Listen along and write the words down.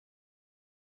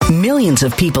Millions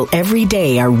of people every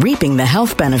day are reaping the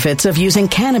health benefits of using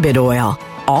cannabis oil,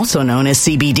 also known as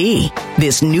CBD.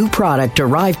 This new product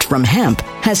derived from hemp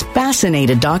has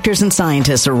fascinated doctors and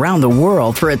scientists around the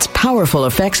world for its powerful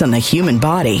effects on the human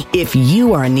body. If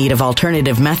you are in need of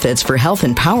alternative methods for health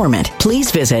empowerment, please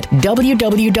visit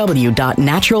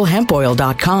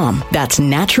www.naturalhempoil.com. That's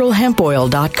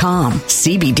naturalhempoil.com.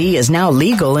 CBD is now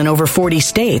legal in over 40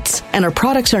 states, and our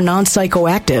products are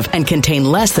non-psychoactive and contain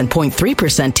less than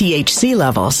 0.3% THC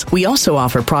levels. We also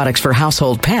offer products for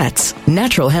household pets.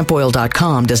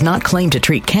 Naturalhempoil.com does not claim to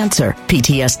treat cancer,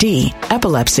 PTSD,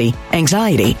 epilepsy,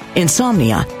 anxiety,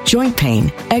 insomnia, joint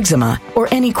pain, eczema, or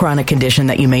any chronic condition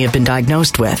that you may have been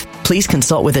diagnosed with. Please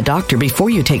consult with a doctor before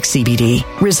you take CBD.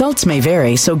 Results may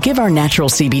vary, so give our natural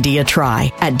CBD a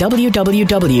try at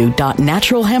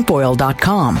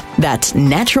www.naturalhempoil.com. That's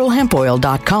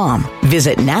naturalhempoil.com.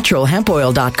 Visit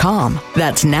naturalhempoil.com.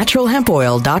 That's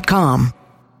naturalhempoil.com.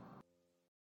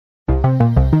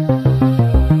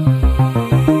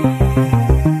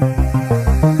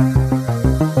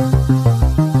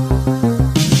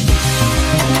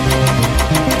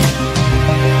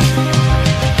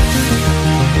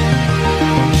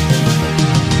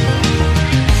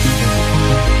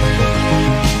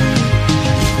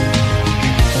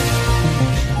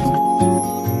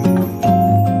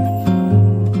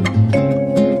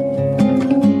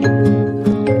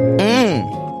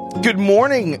 Good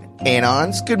morning,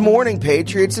 Anons. Good morning,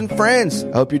 Patriots and friends.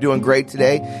 I hope you're doing great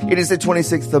today. It is the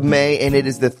 26th of May, and it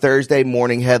is the Thursday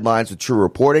morning headlines with True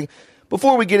Reporting.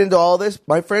 Before we get into all this,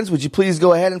 my friends, would you please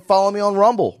go ahead and follow me on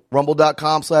Rumble,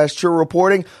 rumble.com/True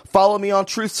Reporting. Follow me on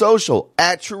Truth Social,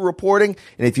 @True Reporting.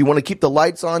 And if you want to keep the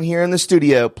lights on here in the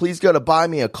studio, please go to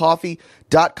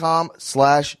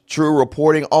buymeacoffee.com/True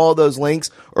Reporting. All of those links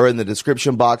are in the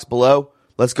description box below.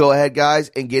 Let's go ahead, guys,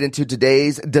 and get into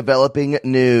today's developing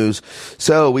news.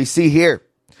 So we see here,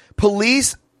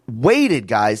 police waited,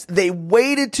 guys. They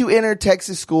waited to enter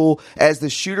Texas school as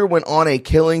the shooter went on a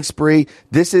killing spree.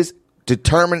 This is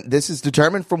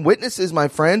determined from witnesses, my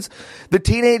friends. The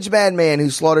teenage madman who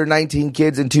slaughtered 19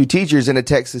 kids and 2 teachers in a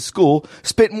Texas school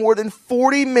spent more than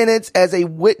 40 minutes as a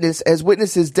witness as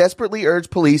witnesses desperately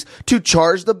urged police to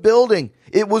charge the building.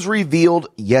 It was revealed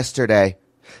yesterday.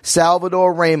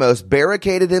 Salvador Ramos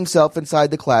barricaded himself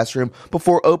inside the classroom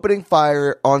before opening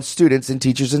fire on students and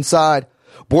teachers inside.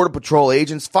 Border Patrol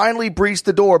agents finally breached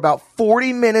the door about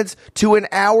 40 minutes to an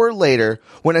hour later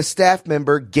when a staff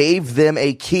member gave them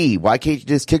a key. Why can't you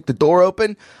just kick the door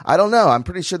open? I don't know. I'm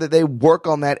pretty sure that they work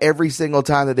on that every single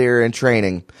time that they're in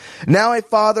training. Now a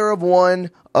father of one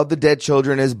of the dead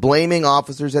children is blaming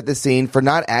officers at the scene for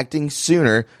not acting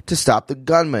sooner to stop the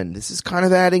gunman. This is kind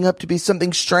of adding up to be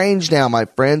something strange now, my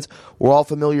friends. We're all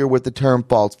familiar with the term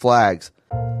false flags.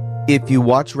 If you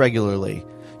watch regularly,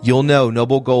 you'll know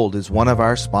Noble Gold is one of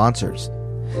our sponsors.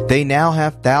 They now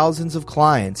have thousands of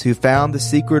clients who found the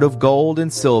secret of gold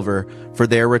and silver for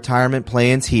their retirement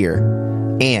plans here.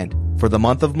 And for the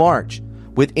month of March,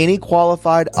 with any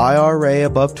qualified IRA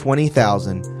above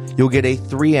 $20,000, you'll get a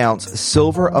 3-ounce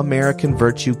silver American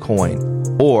Virtue coin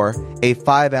or a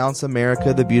 5-ounce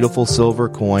America the Beautiful silver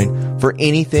coin for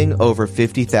anything over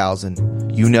 $50,000.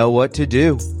 You know what to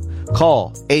do.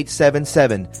 Call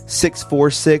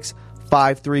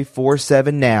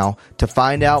 877-646-5347 now to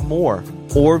find out more,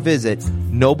 or visit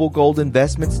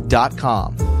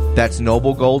noblegoldinvestments.com. That's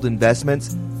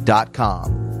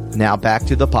noblegoldinvestments.com. Now back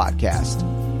to the podcast.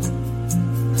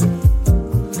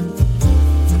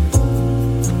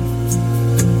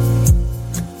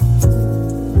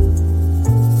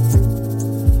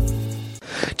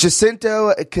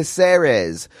 Jacinto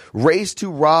Caceres raced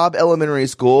to Robb Elementary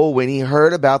School when he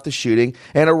heard about the shooting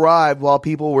and arrived while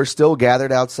people were still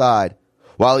gathered outside.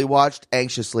 While he watched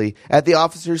anxiously at the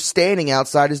officers standing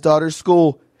outside his daughter's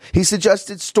school, he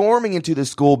suggested storming into the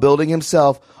school building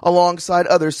himself alongside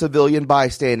other civilian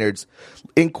bystanders.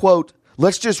 In quote,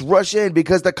 "Let's just rush in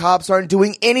because the cops aren't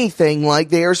doing anything like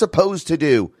they are supposed to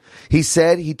do." He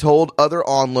said he told other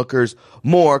onlookers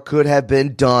more could have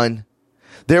been done.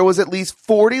 There was at least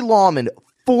 40 lawmen,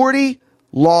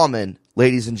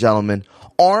 ladies and gentlemen,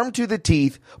 armed to the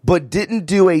teeth, but didn't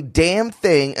do a damn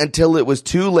thing until it was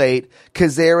too late.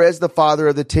 Cazares, the father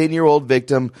of the 10-year-old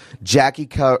victim, Jackie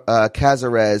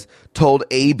Cazares, told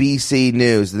ABC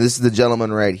News. This is the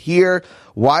gentleman right here.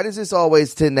 Why does this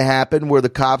always tend to happen where the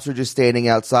cops are just standing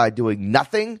outside doing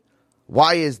nothing?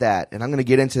 Why is that? And I'm going to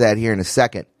get into that here in a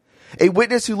second. A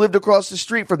witness who lived across the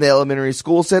street from the elementary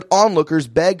school said onlookers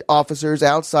begged officers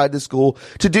outside the school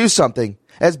to do something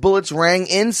as bullets rang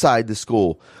inside the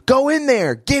school. "Go in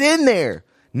there! Get in there!"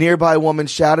 Nearby woman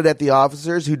shouted at the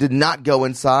officers who did not go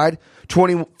inside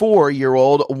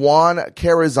 24-year-old Juan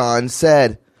Carrizon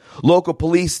said. Local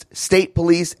police, state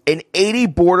police, and 80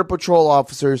 Border Patrol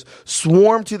officers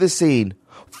swarmed to the scene.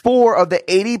 4 of the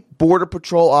 80 Border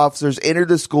Patrol officers entered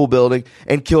the school building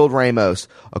and killed Ramos.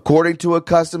 According to a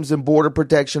Customs and Border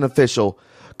Protection official,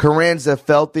 Carranza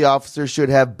felt the officers should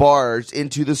have barged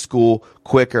into the school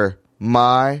quicker.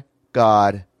 My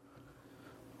God.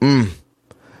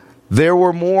 There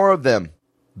were more of them.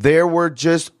 There was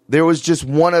just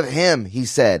one of him, he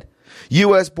said.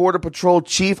 U.S. Border Patrol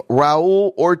Chief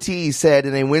Raul Ortiz said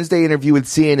in a Wednesday interview with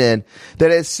CNN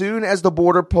that as soon as the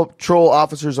Border Patrol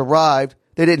officers arrived,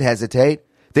 they didn't hesitate.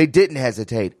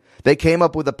 They came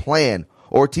up with a plan,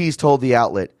 Ortiz told the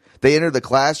outlet. They entered the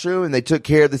classroom and they took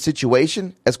care of the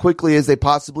situation as quickly as they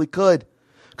possibly could.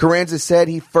 Carranza said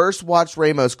he first watched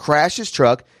Ramos crash his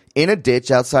truck in a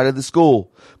ditch outside of the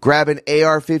school, grab an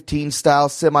AR-15 style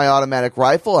semi-automatic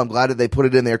rifle. I'm glad that they put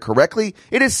it in there correctly.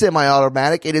 It is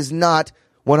semi-automatic. It is not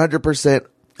 100%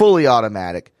 fully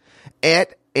automatic.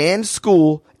 And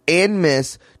school and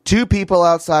miss 2 people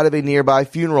outside of a nearby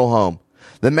funeral home.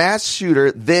 The mass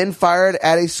shooter then fired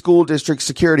at a school district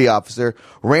security officer,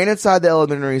 ran inside the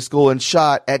elementary school, and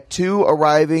shot at 2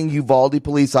 arriving Uvalde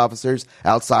police officers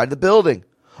outside the building,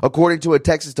 according to a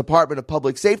Texas Department of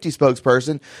Public Safety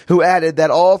spokesperson who added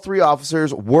that all 3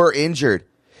 officers were injured.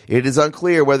 It is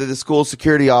unclear whether the school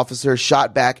security officer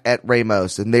shot back at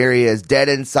Ramos, and there he is, dead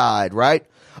inside, right?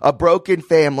 A broken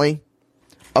family,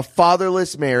 a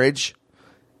fatherless marriage,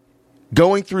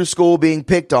 going through school being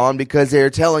picked on because they're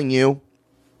telling you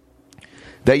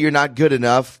that you're not good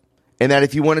enough, and that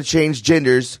if you want to change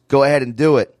genders, go ahead and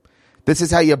do it. This is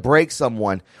how you break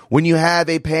someone. When you have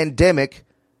a pandemic,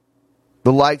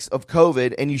 the likes of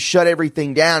COVID, and you shut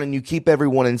everything down and you keep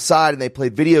everyone inside and they play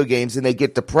video games and they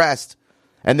get depressed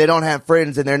and they don't have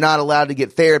friends and they're not allowed to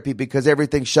get therapy because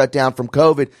everything's shut down from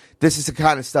COVID, this is the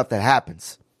kind of stuff that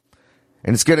happens.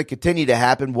 And it's going to continue to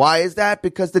happen. Why is that?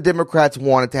 Because the Democrats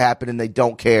want it to happen and they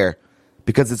don't care.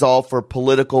 Because it's all for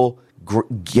political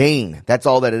gain. That's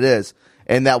all that it is.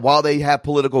 And that while they have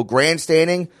political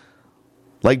grandstanding,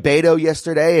 like Beto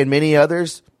yesterday and many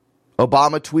others,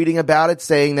 Obama tweeting about it,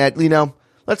 saying that,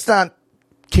 let's not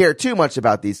care too much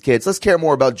about these kids. Let's care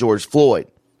more about George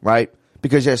Floyd, right?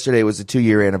 Because yesterday was the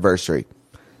 2-year anniversary.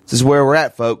 This is where we're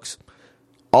at, folks.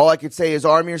 All I could say is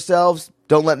arm yourselves.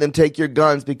 Don't let them take your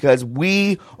guns, because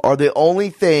we are the only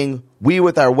thing, we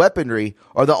with our weaponry,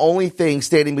 are the only thing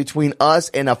standing between us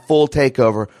and a full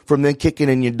takeover from them kicking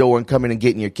in your door and coming and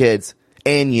getting your kids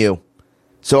and you.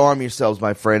 So arm yourselves,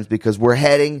 my friends, because we're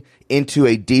heading into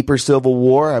a deeper civil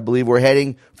war. I believe we're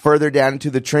heading further down into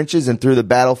the trenches, and through the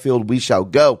battlefield we shall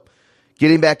go.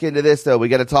 Getting back into this, though, we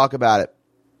got to talk about it.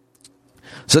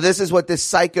 So this is what this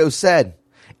psycho said.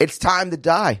 It's time to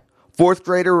die. 4th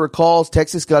grader recalls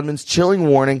Texas gunman's chilling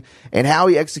warning and how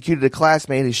he executed a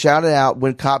classmate who shouted out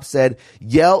when cops said,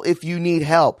 "Yell if you need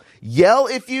help." Yell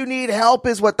if you need help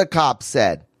is what the cops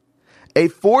said. A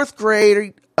 4th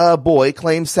grade boy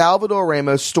claims Salvador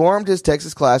Ramos stormed his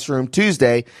Texas classroom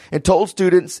Tuesday and told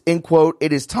students, in quote,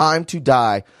 "It is time to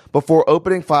die," before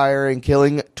opening fire and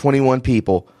killing 21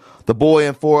 people. The boy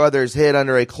and 4 others hid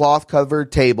under a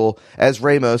cloth-covered table as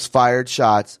Ramos fired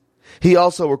shots. He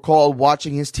also recalled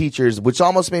watching his teachers, which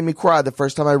almost made me cry the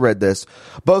first time I read this,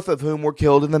 both of whom were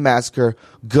killed in the massacre,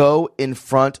 go in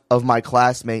front of my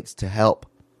classmates to help.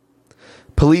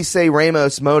 Police say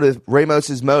Ramos's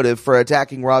motive for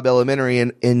attacking Robb Elementary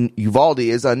in Uvalde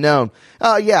is unknown.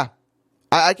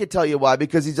 I could tell you why.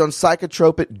 Because he's on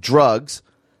psychotropic drugs.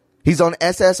 He's on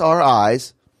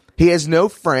SSRIs. He has no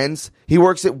friends. He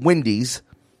works at Wendy's.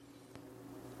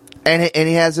 And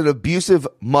he has an abusive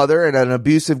mother and an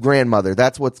abusive grandmother.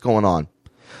 That's what's going on.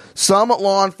 Some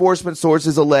law enforcement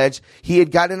sources allege he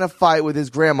had gotten in a fight with his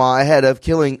grandma ahead of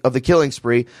the killing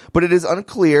spree, but it is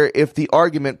unclear if the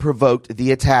argument provoked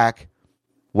the attack.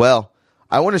 Well,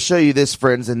 I want to show you this,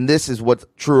 friends, and this is what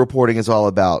true reporting is all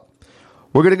about.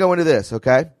 We're going to go into this,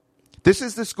 okay? This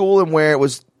is the school and where it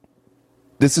was.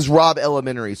 This is Robb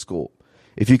Elementary School.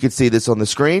 If you could see this on the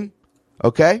screen,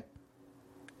 okay?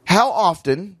 How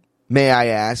often, may I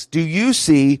ask, do you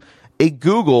see a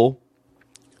Google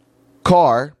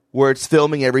car where it's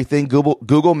filming everything,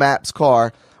 Google Maps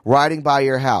car, riding by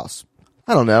your house?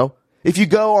 I don't know. If you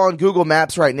go on Google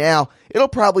Maps right now, it'll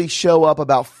probably show up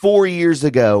about 4 years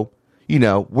ago,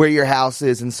 where your house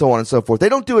is and so on and so forth. They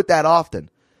don't do it that often.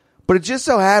 But it just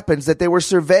so happens that they were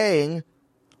surveying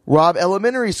Robb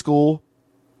Elementary School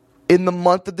in the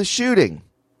month of the shooting.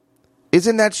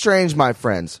 Isn't that strange, my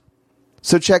friends?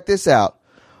 So check this out.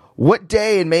 What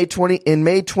day in May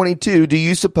 22 do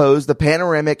you suppose the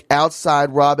panoramic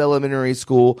outside Robb Elementary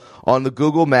School on the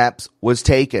Google Maps was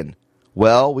taken?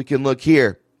 Well, we can look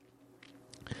here.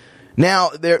 Now,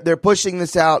 they're pushing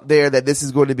this out there that this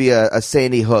is going to be a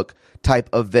Sandy Hook type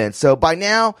event. So by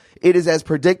now, it is as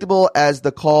predictable as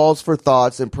the calls for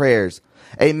thoughts and prayers.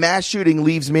 A mass shooting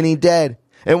leaves many dead.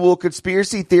 And will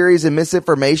conspiracy theories and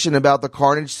misinformation about the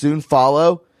carnage soon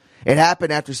follow? It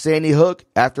happened after Sandy Hook,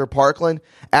 after Parkland,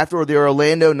 after the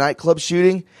Orlando nightclub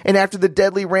shooting, and after the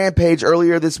deadly rampage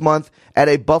earlier this month at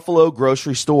a Buffalo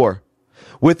grocery store.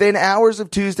 Within hours of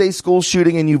Tuesday's school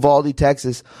shooting in Uvalde,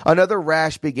 Texas, another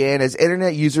rash began as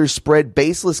internet users spread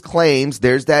baseless claims,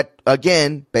 there's that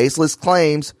again, baseless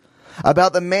claims,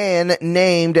 about the man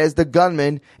named as the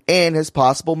gunman and his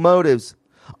possible motives.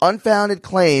 Unfounded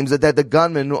claims that the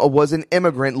gunman was an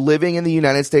immigrant living in the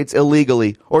United States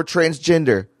illegally or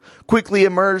transgender quickly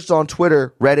emerged on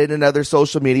Twitter, Reddit, and other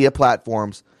social media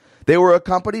platforms. They were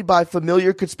accompanied by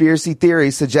familiar conspiracy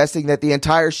theories suggesting that the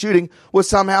entire shooting was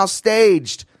somehow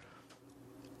staged.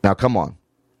 Now, come on.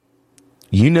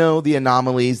 You know the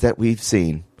anomalies that we've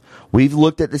seen. We've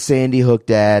looked at the Sandy Hook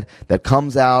dad that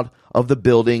comes out of the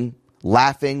building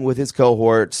laughing with his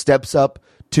cohort, steps up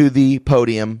to the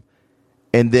podium,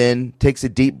 and then takes a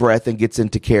deep breath and gets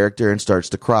into character and starts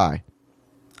to cry.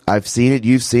 I've seen it.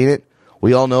 You've seen it.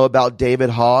 We all know about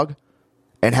David Hogg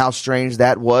and how strange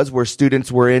that was, where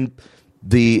students were in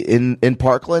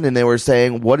Parkland and they were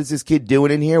saying, what is this kid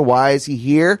doing in here? Why is he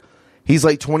here? He's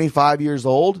like 25 years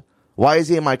old. Why is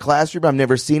he in my classroom? I've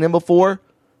never seen him before.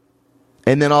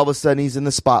 And then all of a sudden he's in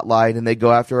the spotlight and they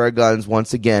go after our guns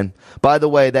once again. By the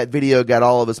way, that video got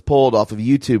all of us pulled off of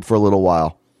YouTube for a little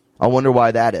while. I wonder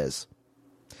why that is.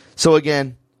 So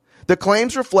again, the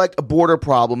claims reflect border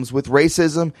problems with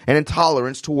racism and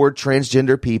intolerance toward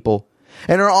transgender people,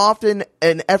 and are often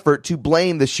an effort to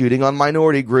blame the shooting on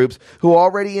minority groups who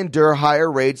already endure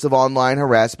higher rates of online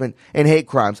harassment and hate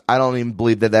crimes. I don't even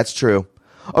believe that that's true.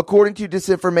 According to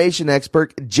disinformation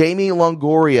expert Jamie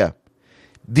Longoria,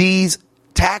 these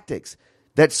tactics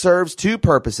that serves two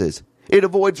purposes. It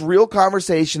avoids real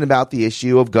conversation about the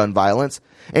issue of gun violence,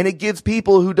 and it gives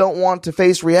people who don't want to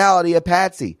face reality a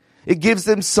patsy. It gives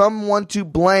them someone to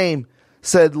blame,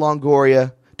 said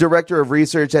Longoria, director of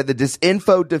research at the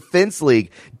Disinfo Defense League.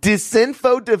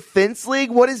 Disinfo Defense League?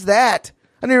 What is that?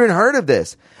 I never even heard of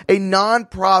this. A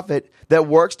nonprofit that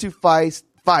works to fight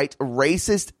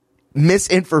racist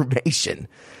misinformation.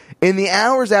 In the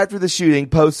hours after the shooting,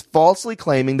 posts falsely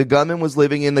claiming the gunman was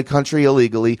living in the country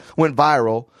illegally went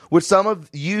viral, with some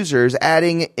of users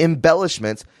adding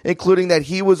embellishments, including that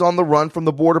he was on the run from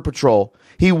the Border Patrol.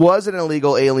 He was an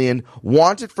illegal alien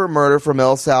wanted for murder from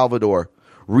El Salvador.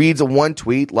 Reads one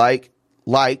tweet liked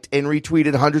and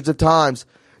retweeted hundreds of times.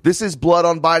 This is blood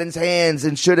on Biden's hands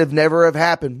and should have never have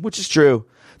happened, which is true.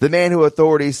 The man who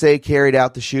authorities say carried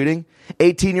out the shooting,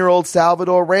 18-year-old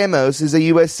Salvador Ramos, is a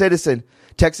U.S. citizen,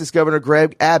 Texas Governor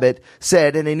Greg Abbott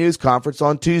said in a news conference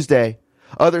on Tuesday.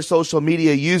 Other social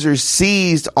media users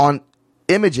seized on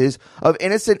images of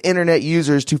innocent internet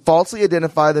users to falsely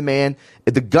identify the man,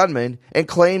 the gunman, and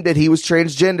claimed that he was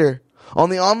transgender. On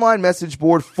the online message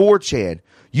board 4chan,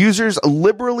 users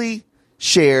liberally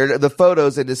shared the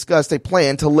photos and discussed a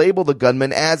plan to label the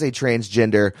gunman as a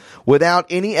transgender without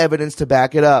any evidence to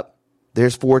back it up.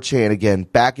 There's 4chan again,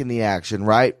 back in the action,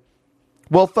 right?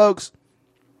 Well, folks,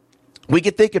 we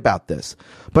can think about this,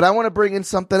 but I want to bring in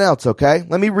something else, okay?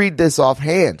 Let me read this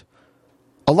offhand.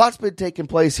 A lot's been taking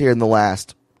place here in the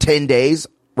last 10 days,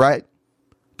 right?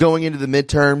 Going into the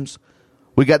midterms.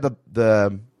 We got the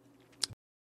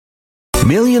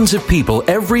Millions of people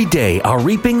every day are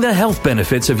reaping the health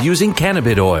benefits of using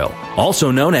cannabis oil,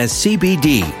 also known as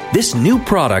CBD. This new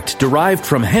product derived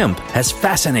from hemp has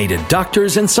fascinated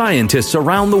doctors and scientists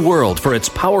around the world for its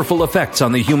powerful effects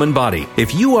on the human body.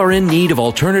 If you are in need of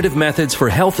alternative methods for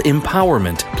health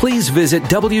empowerment, please visit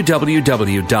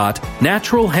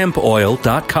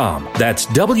www.naturalhempoil.com. That's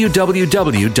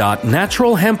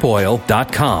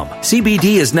www.naturalhempoil.com. CBD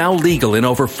is now legal in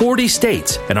over 40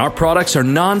 states, and our products are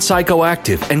non-psychoactive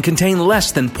and contain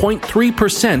less than 0.3%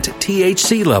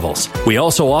 THC levels. We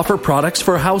also offer products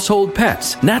for household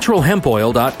pets.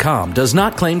 NaturalHempOil.com does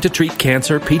not claim to treat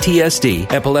cancer, PTSD,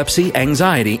 epilepsy,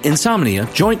 anxiety, insomnia,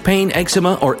 joint pain,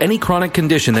 eczema, or any chronic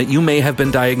condition that you may have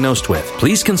been diagnosed with.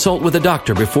 Please consult with a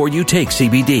doctor before you take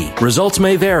CBD. Results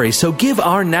may vary, so give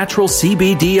our natural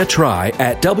CBD a try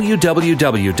at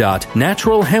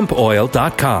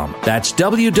www.naturalhempoil.com. That's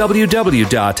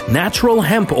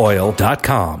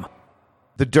www.naturalhempoil.com.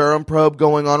 The Durham probe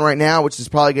going on right now, which is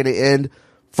probably going to end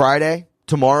Friday,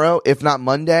 tomorrow, if not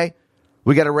Monday.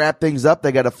 We got to wrap things up.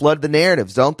 They got to flood the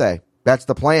narratives, don't they? That's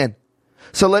the plan.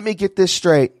 So let me get this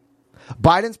straight.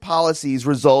 Biden's policies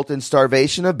result in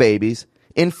starvation of babies,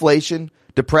 inflation,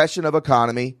 depression of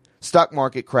economy, stock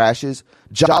market crashes,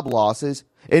 job losses,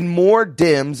 and more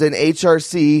Dems and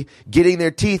HRC getting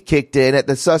their teeth kicked in at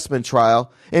the Sussman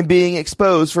trial and being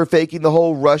exposed for faking the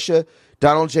whole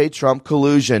Russia-Donald J. Trump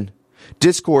collusion.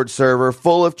 Discord server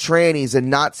full of trannies and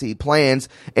Nazi plans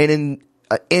and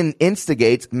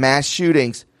instigates mass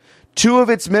shootings. 2 of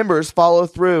its members follow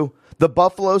through, the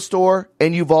Buffalo store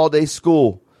and Uvalde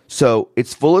school. So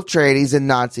it's full of trannies and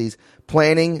Nazis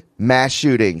planning mass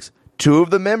shootings. 2 of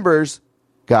the members,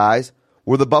 guys,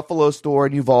 were the Buffalo store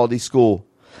and Uvalde school.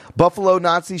 Buffalo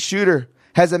Nazi shooter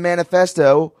has a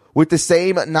manifesto with the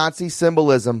same Nazi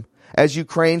symbolism as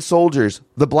Ukraine soldiers,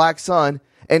 the Black Sun,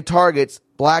 and targets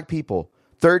black people.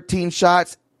 13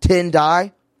 shots, 10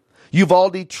 die.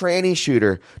 Uvalde tranny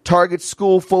shooter targets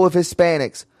school full of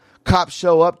Hispanics. Cops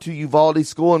show up to Uvalde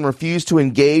school and refuse to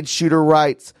engage shooter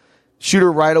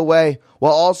right away,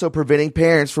 while also preventing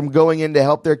parents from going in to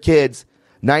help their kids.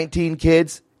 19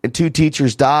 kids and 2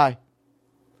 teachers die.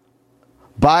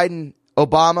 Biden,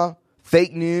 Obama,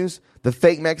 fake news, the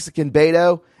fake Mexican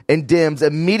Beto, and Dems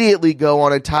immediately go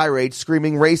on a tirade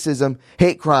screaming racism,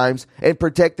 hate crimes, and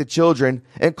protect the children,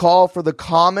 and call for the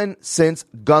common sense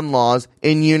gun laws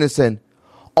in unison.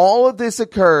 All of this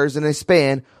occurs in a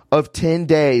span of 10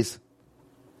 days.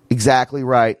 Exactly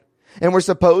right. And we're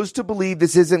supposed to believe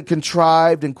this isn't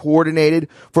contrived and coordinated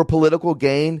for political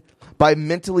gain by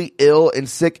mentally ill and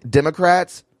sick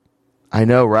Democrats? I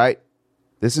know, right?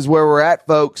 This is where we're at,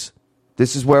 folks.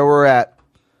 This is where we're at.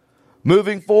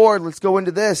 Moving forward, let's go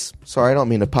into this. Sorry, I don't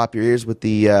mean to pop your ears with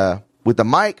the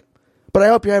mic, but I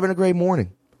hope you're having a great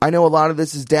morning. I know a lot of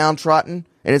this is downtrodden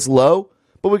and it's low,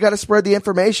 but we got to spread the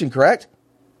information, correct?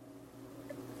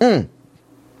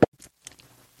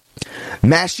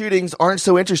 Mass shootings aren't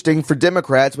so interesting for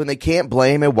Democrats when they can't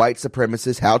blame a white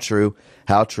supremacist. How true,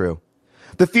 how true.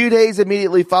 The few days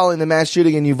immediately following the mass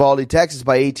shooting in Uvalde, Texas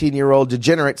by 18-year-old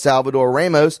degenerate Salvador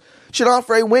Ramos should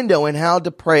offer a window in how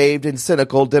depraved and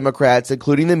cynical Democrats,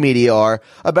 including the media, are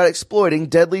about exploiting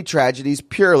deadly tragedies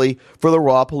purely for the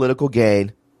raw political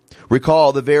gain.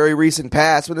 Recall the very recent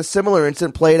past when a similar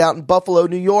incident played out in Buffalo,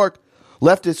 New York.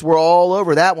 Leftists were all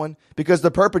over that one because the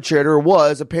perpetrator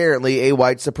was apparently a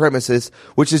white supremacist,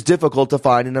 which is difficult to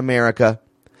find in America.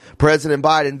 President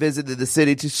Biden visited the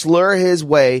city to slur his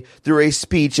way through a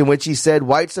speech in which he said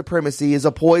white supremacy is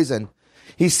a poison.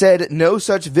 He said no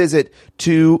such visit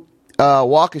to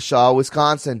Waukesha,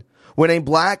 Wisconsin, when a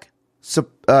black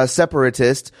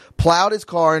separatist plowed his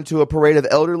car into a parade of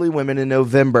elderly women in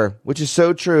November, which is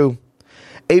so true.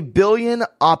 1 billion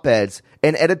op-eds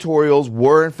and editorials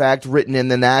were in fact written in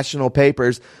the national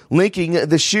papers linking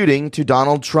the shooting to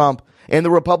Donald Trump and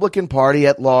the Republican Party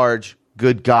at large.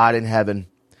 Good God in heaven.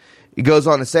 It goes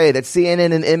on to say that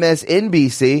CNN and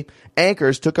MSNBC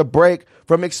anchors took a break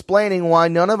from explaining why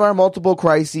none of our multiple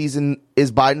crises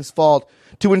is Biden's fault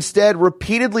to instead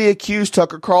repeatedly accuse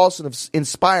Tucker Carlson of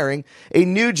inspiring a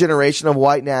new generation of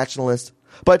white nationalists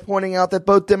by pointing out that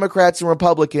both Democrats and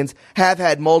Republicans have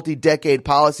had multi-decade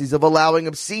policies of allowing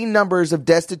obscene numbers of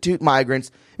destitute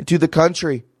migrants into the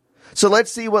country. So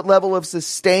let's see what level of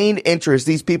sustained interest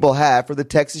these people have for the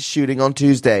Texas shooting on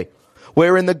Tuesday,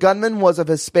 wherein the gunman was of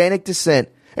Hispanic descent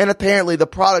and apparently the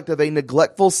product of a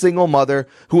neglectful single mother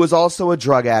who was also a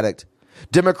drug addict.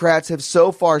 Democrats have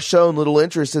so far shown little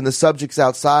interest in the subjects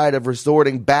outside of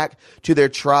resorting back to their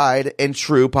tried and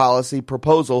true policy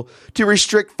proposal to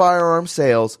restrict firearm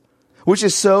sales, which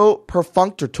is so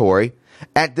perfunctory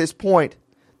at this point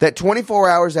that 24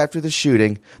 hours after the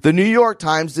shooting, the New York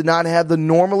Times did not have the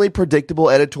normally predictable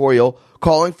editorial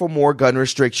calling for more gun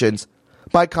restrictions.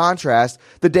 By contrast,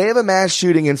 the day of a mass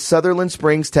shooting in Sutherland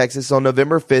Springs, Texas on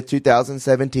November 5th,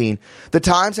 2017, the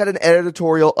Times had an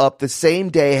editorial up the same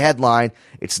day headline,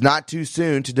 "It's not too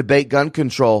soon to debate gun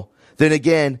control." Then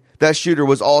again, that shooter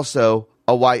was also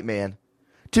a white man.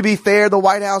 To be fair, the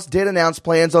White House did announce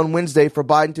plans on Wednesday for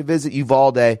Biden to visit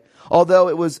Uvalde, although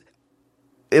it was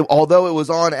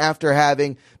on after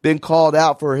having been called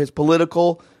out for his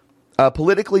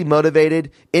politically motivated,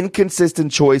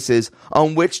 inconsistent choices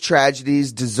on which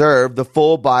tragedies deserve the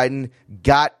full Biden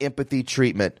got empathy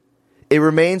treatment. It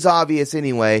remains obvious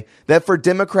anyway that for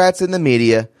Democrats in the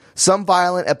media, some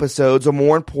violent episodes are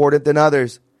more important than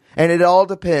others, and it all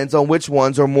depends on which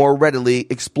ones are more readily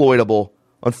exploitable.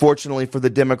 Unfortunately for the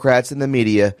Democrats in the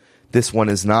media, this one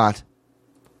is not.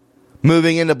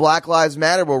 Moving into Black Lives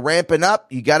Matter, we're ramping up.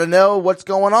 You got to know what's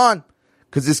going on,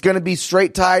 because it's going to be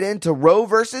straight tied into Roe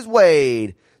versus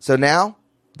Wade. So now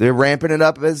they're ramping it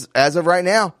up as of right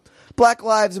now. Black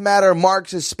Lives Matter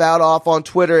Marxists spout off on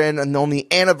Twitter and on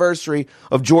the anniversary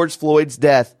of George Floyd's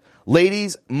death.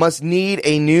 Ladies must need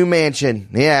a new mansion.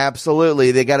 Yeah,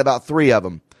 absolutely. They got about 3 of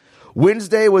them.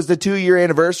 Wednesday was the 2-year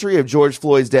anniversary of George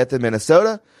Floyd's death in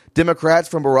Minnesota. Democrats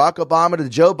from Barack Obama to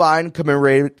Joe Biden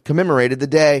commemorated the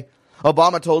day.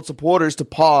 Obama told supporters to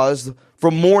pause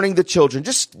from mourning the children.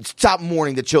 Just stop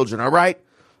mourning the children, all right?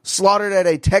 Slaughtered at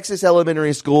a Texas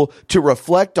elementary school to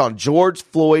reflect on George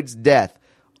Floyd's death.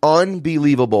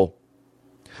 Unbelievable.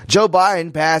 Joe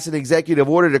Biden passed an executive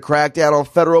order to crack down on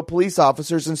federal police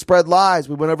officers and spread lies.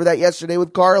 We went over that yesterday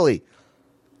with Carly,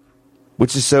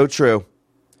 which is so true.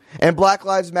 And Black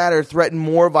Lives Matter threatened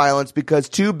more violence because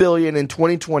 $2 billion in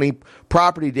 2020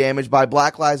 property damage by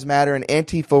Black Lives Matter and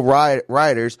Antifa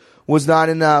rioters was not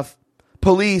enough.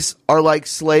 Police are like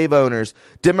slave owners.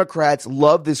 Democrats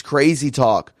love this crazy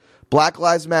talk. Black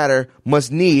Lives Matter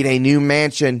must need a new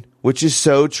mansion, which is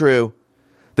so true.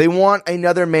 They want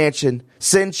another mansion.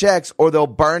 Send checks or they'll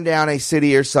burn down a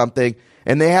city or something.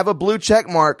 And they have a blue check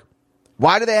mark.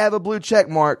 Why do they have a blue check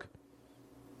mark?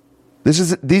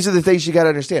 These are the things you got to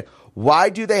understand. Why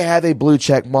do they have a blue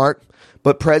check mark,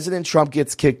 but President Trump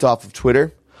gets kicked off of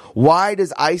Twitter? Why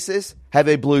does ISIS have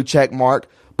a blue check mark,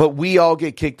 but we all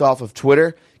get kicked off of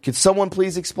Twitter? Can someone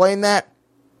please explain that?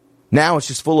 Now it's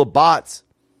just full of bots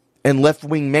and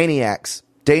left-wing maniacs.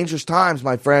 Dangerous times,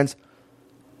 my friends.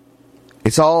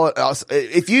 It's all.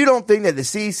 If you don't think that the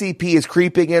CCP is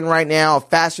creeping in right now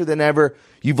faster than ever,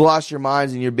 you've lost your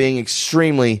minds and you're being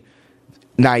extremely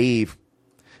naive.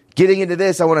 Getting into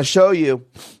this, I want to show you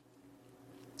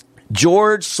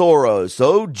George Soros,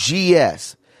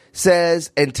 OGS,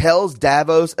 says and tells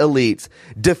Davos elites,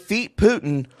 defeat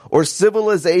Putin or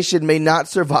civilization may not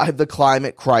survive the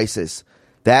climate crisis.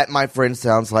 That, my friend,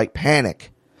 sounds like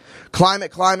panic.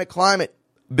 Climate.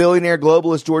 Billionaire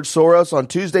globalist George Soros on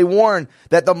Tuesday warned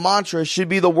that the mantra should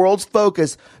be the world's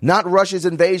focus, not Russia's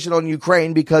invasion on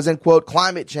Ukraine because, in quote,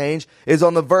 climate change is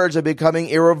on the verge of becoming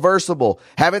irreversible.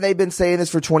 Haven't they been saying this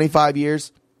for 25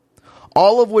 years?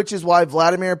 All of which is why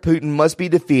Vladimir Putin must be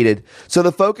defeated so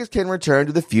the focus can return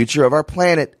to the future of our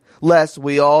planet, lest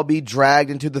we all be dragged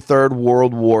into the Third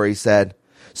World War, he said.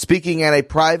 Speaking at a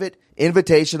private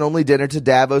invitation-only dinner to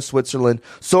Davos, Switzerland,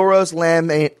 Soros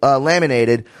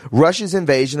laminated Russia's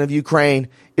invasion of Ukraine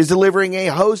is delivering a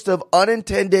host of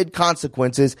unintended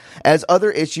consequences as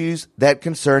other issues that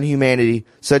concern humanity,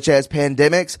 such as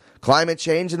pandemics, climate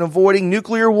change, and avoiding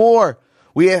nuclear war.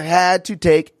 We have had to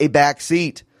take a back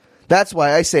seat. That's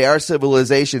why I say our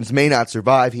civilizations may not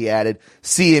survive, he added.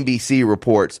 CNBC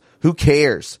reports. Who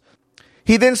cares?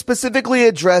 He then specifically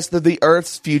addressed the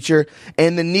Earth's future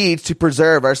and the need to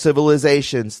preserve our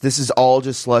civilizations. This is all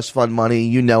just slush fund money.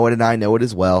 You know it and I know it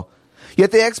as well.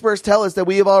 Yet the experts tell us that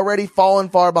we have already fallen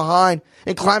far behind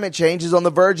and climate change is on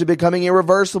the verge of becoming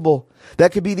irreversible.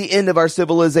 That could be the end of our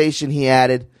civilization, he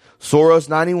added. Soros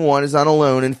 91 is not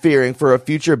alone in fearing for a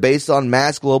future based on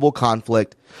mass global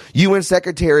conflict. UN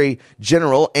Secretary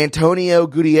General Antonio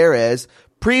Guterres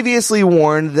previously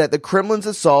warned that the Kremlin's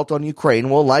assault on Ukraine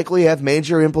will likely have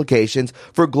major implications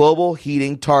for global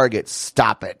heating targets.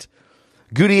 Stop it.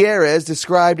 Guterres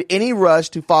described any rush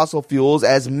to fossil fuels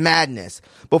as madness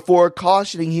before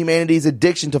cautioning humanity's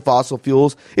addiction to fossil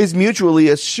fuels is mutually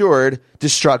assured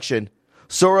destruction.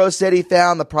 Soros said he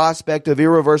found the prospect of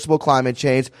irreversible climate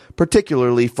change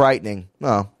particularly frightening.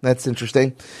 Oh, that's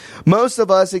interesting. Most of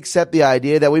us accept the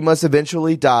idea that we must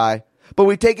eventually die, but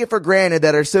we take it for granted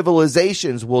that our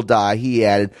civilizations will die, he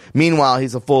added. Meanwhile,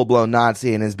 he's a full-blown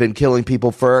Nazi and has been killing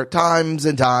people for times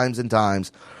and times and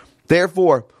times.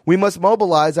 Therefore, we must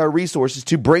mobilize our resources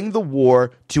to bring the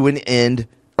war to an end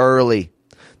early.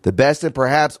 The best and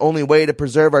perhaps only way to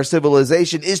preserve our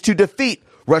civilization is to defeat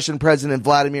Russian President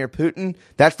Vladimir Putin.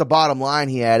 That's the bottom line,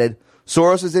 he added.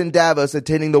 Soros is in Davos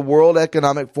attending the World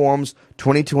Economic Forum's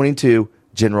 2022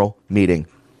 general meeting.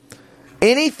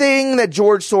 Anything that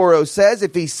George Soros says,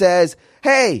 if he says,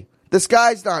 hey, the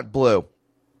sky's not blue,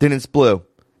 then it's blue.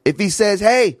 If he says,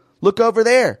 hey, look over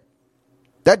there,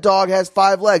 that dog has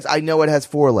 5 legs, I know it has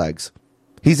 4 legs.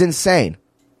 He's insane.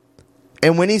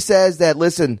 And when he says that,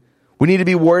 listen, we need to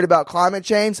be worried about climate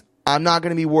change, I'm not going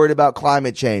to be worried about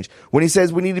climate change. When he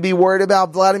says we need to be worried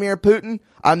about Vladimir Putin,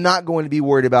 I'm not going to be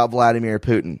worried about Vladimir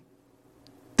Putin.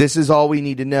 This is all we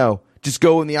need to know. Just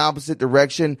go in the opposite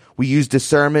direction. We use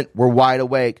discernment. We're wide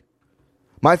awake.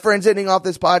 My friends, ending off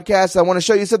this podcast, I want to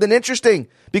show you something interesting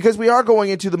because we are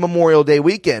going into the Memorial Day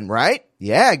weekend, right?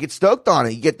 Yeah, get stoked on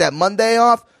it. You get that Monday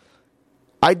off?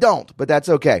 I don't, but that's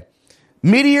okay.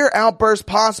 Meteor outburst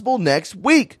possible next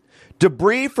week.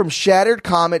 Debris from shattered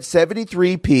comet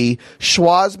 73P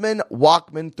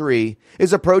Schwarzmann-Wachmann 3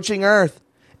 is approaching Earth.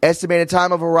 Estimated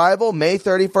time of arrival, May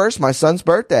 31st, my son's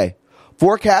birthday.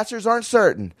 Forecasters aren't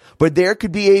certain, but there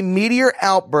could be a meteor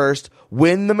outburst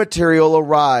when the material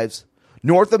arrives.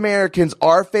 North Americans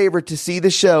are favored to see the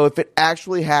show if it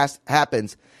actually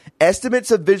happens.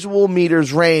 Estimates of visual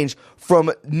meters range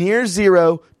from near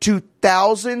zero to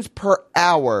thousands per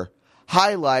hour,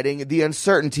 highlighting the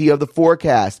uncertainty of the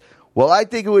forecast. Well, I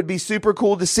think it would be super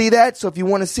cool to see that. So if you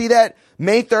want to see that,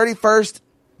 May 31st,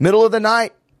 middle of the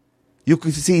night, you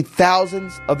can see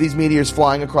thousands of these meteors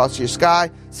flying across your sky.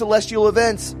 Celestial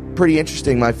events. Pretty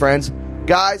interesting, my friends.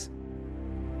 Guys,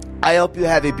 I hope you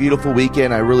have a beautiful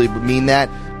weekend. I really mean that.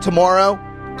 Tomorrow,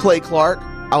 Clay Clark.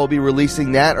 I will be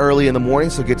releasing that early in the morning,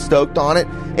 so get stoked on it.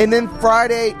 And then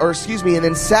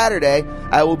Saturday,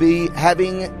 I will be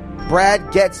having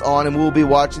Brad Getz on, and we'll be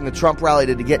watching the Trump rally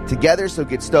to get together, so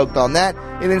get stoked on that.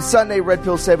 And then Sunday, Red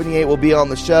Pill 78 will be on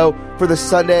the show for the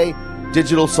Sunday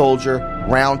Digital Soldier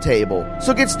Roundtable.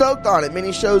 So get stoked on it.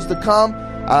 Many shows to come.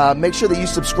 Make sure that you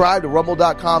subscribe to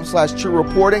rumble.com/True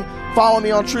Reporting. Follow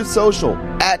me on Truth Social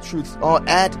at True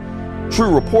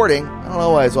Reporting. I don't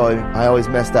know why I always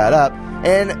mess that up.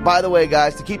 And by the way,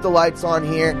 guys, to keep the lights on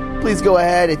here, please go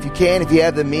ahead if you can, if you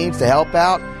have the means to help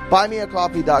out,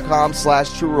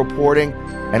 buymeacoffee.com/True Reporting.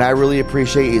 And I really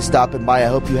appreciate you stopping by. I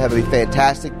hope you have a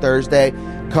fantastic Thursday.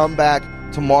 Come back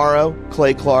tomorrow,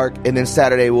 Clay Clark, and then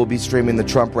Saturday we'll be streaming the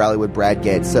Trump rally with Brad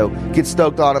Gates. So get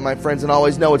stoked on it, my friends, and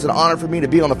always know it's an honor for me to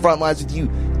be on the front lines with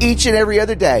you each and every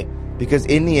other day, because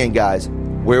in the end, guys,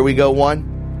 where we go one,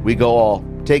 we go all.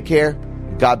 Take care.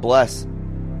 God bless.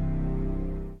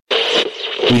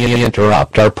 We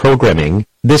interrupt our programming.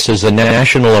 This is a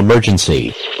national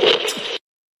emergency.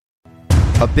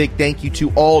 A big thank you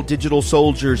to all digital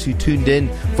soldiers who tuned in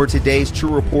for today's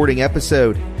True Reporting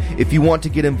episode. If you want to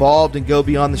get involved and go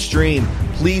beyond the stream,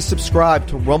 please subscribe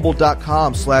to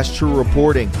rumble.com/True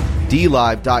Reporting,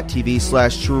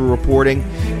 dlive.tv/True Reporting,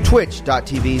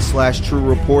 twitch.tv/True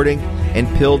Reporting,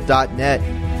 and pill.net.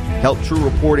 Help True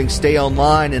Reporting stay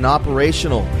online and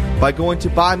operational by going to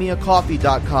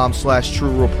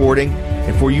buymeacoffee.com/True Reporting.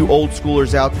 And for you old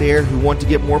schoolers out there who want to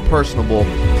get more personable,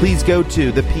 please go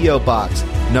to the P.O. Box,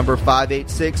 number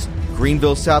 586,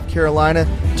 Greenville, South Carolina,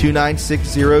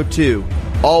 29602.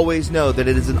 Always know that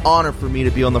it is an honor for me to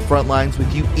be on the front lines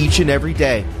with you each and every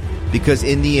day, because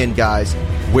in the end, guys,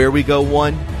 where we go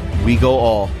one, we go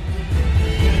all.